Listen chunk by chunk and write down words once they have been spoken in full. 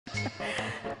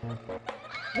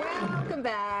Welcome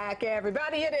back,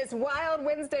 everybody. It is Wild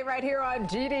Wednesday right here on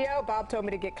GDO. Bob told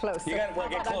me to get close. You got to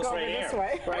get close right here. This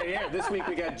way? Right here. This week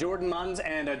we got Jordan Munns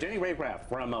and Jenny Raycraft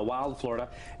from Wild, Florida.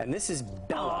 And this is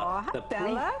Bella, the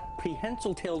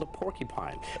prehensile-tailed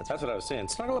porcupine. That's what I was saying.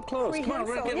 Snuggle up close. Come on,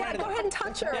 get right go ahead and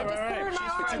touch her. Yeah, Just put her in my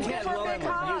arms. Give her a big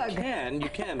hug. You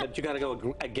can, but you got to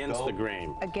go against the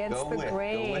grain. Against the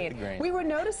grain. We were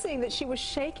noticing that she was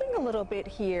shaking a little bit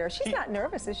here. She's not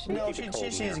nervous, is she? No, she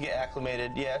needs to get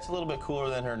acclimated. Yeah, it's a little bit cooler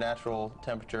than her natural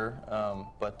temperature,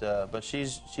 but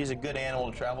she's a good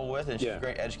animal to travel with, and she's a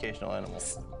great educational animal.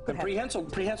 The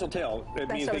prehensile tail, it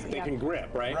means they can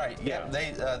grip, right? Right.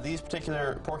 Yeah. These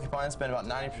particular porcupines spend about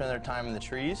 90% of their time in the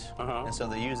trees, and so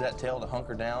they use that tail to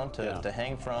hunker down to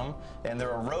hang from. And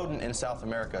they're a rodent in South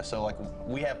America. So like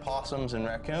we have possums and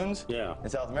raccoons. Yeah. In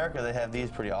South America, they have these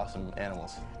pretty awesome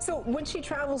animals. So when she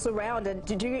travels around, and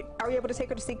are you able to take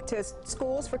her to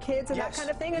schools for kids and that kind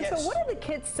of thing? And so what do the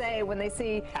kids say when they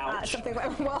see something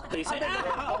like, well, they say,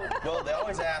 well, they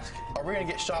always ask, are we going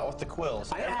to get shot with the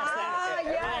quills? I asked that.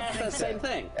 Yes. That's the same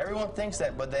thing. Everyone thinks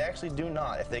that, but they actually do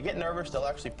not. If they get nervous, they'll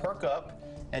actually perk up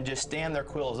and just stand their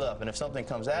quills up. And if something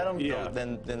comes at them,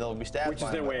 then they'll be stabbed. Which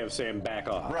is their way of saying back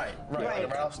off. Right. The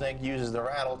rattlesnake uses the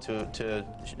rattle to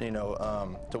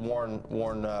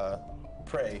warn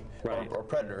prey or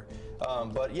predator.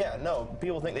 But yeah, no,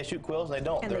 people think they shoot quills and they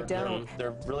don't. And they don't.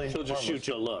 They're really She'll just shoot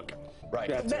you a look. Right.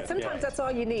 But sometimes that's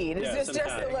all you need. It's just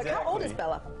a look. How old is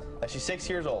Bella? She's 6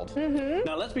 years old.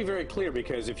 Now let's be very clear,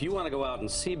 because if you want to go out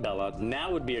and see Bella, now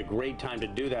would be a great time to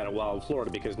do that at Wild Florida,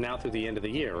 because now through the end of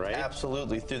the year, right?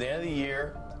 Absolutely. Through the end of the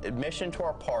year, admission to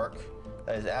our park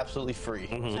is absolutely free.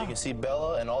 So you can see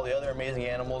Bella and all the other amazing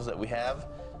animals that we have.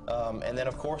 And then,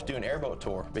 of course, do an airboat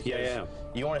tour, because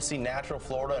you want to see natural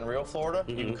Florida and real Florida,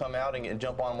 you can come out and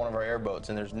jump on one of our airboats,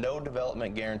 and there's no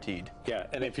development guaranteed. Yeah,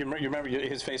 and if you remember,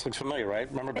 his face looks familiar, right?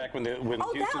 Remember back when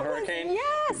Houston Hurricane?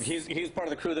 Yes. He's part of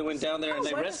the crew that went down there and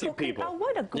they rescued people. Oh,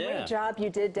 what a great job you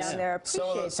did down there.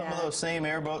 Appreciate that. Some of those same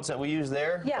airboats that we use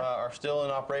there are still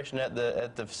in operation at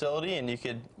the facility, and you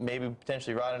could maybe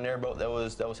potentially ride an airboat that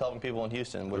was helping people in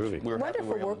Houston. Which we were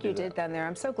wonderful work you did down there.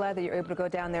 I'm so glad that you're able to go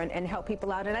down there and help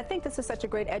people out. And I think this is such a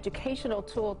great educational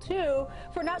tool, too,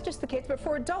 for not just the kids, but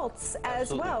for adults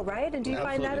as well, right? And do you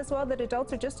find that as well, that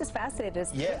adults are just as fascinated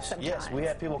as kids sometimes? Yes, we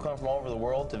have people come from all over the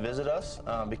world to visit us.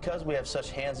 Because we have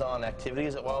such hands-on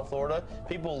activities at Wild Florida,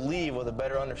 people leave with a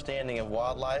better understanding of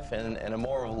wildlife and a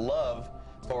more of love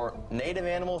for native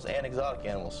animals and exotic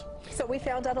animals. So we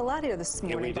found out a lot here this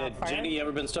morning. Yeah, we did. Jenny, you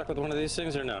ever been stuck with one of these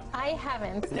things or no? I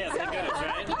haven't. Yeah, thank goodness,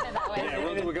 right? Keep it that way. Yeah,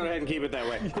 we'll go ahead and keep it that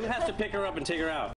way. Who has to pick her up and take her out?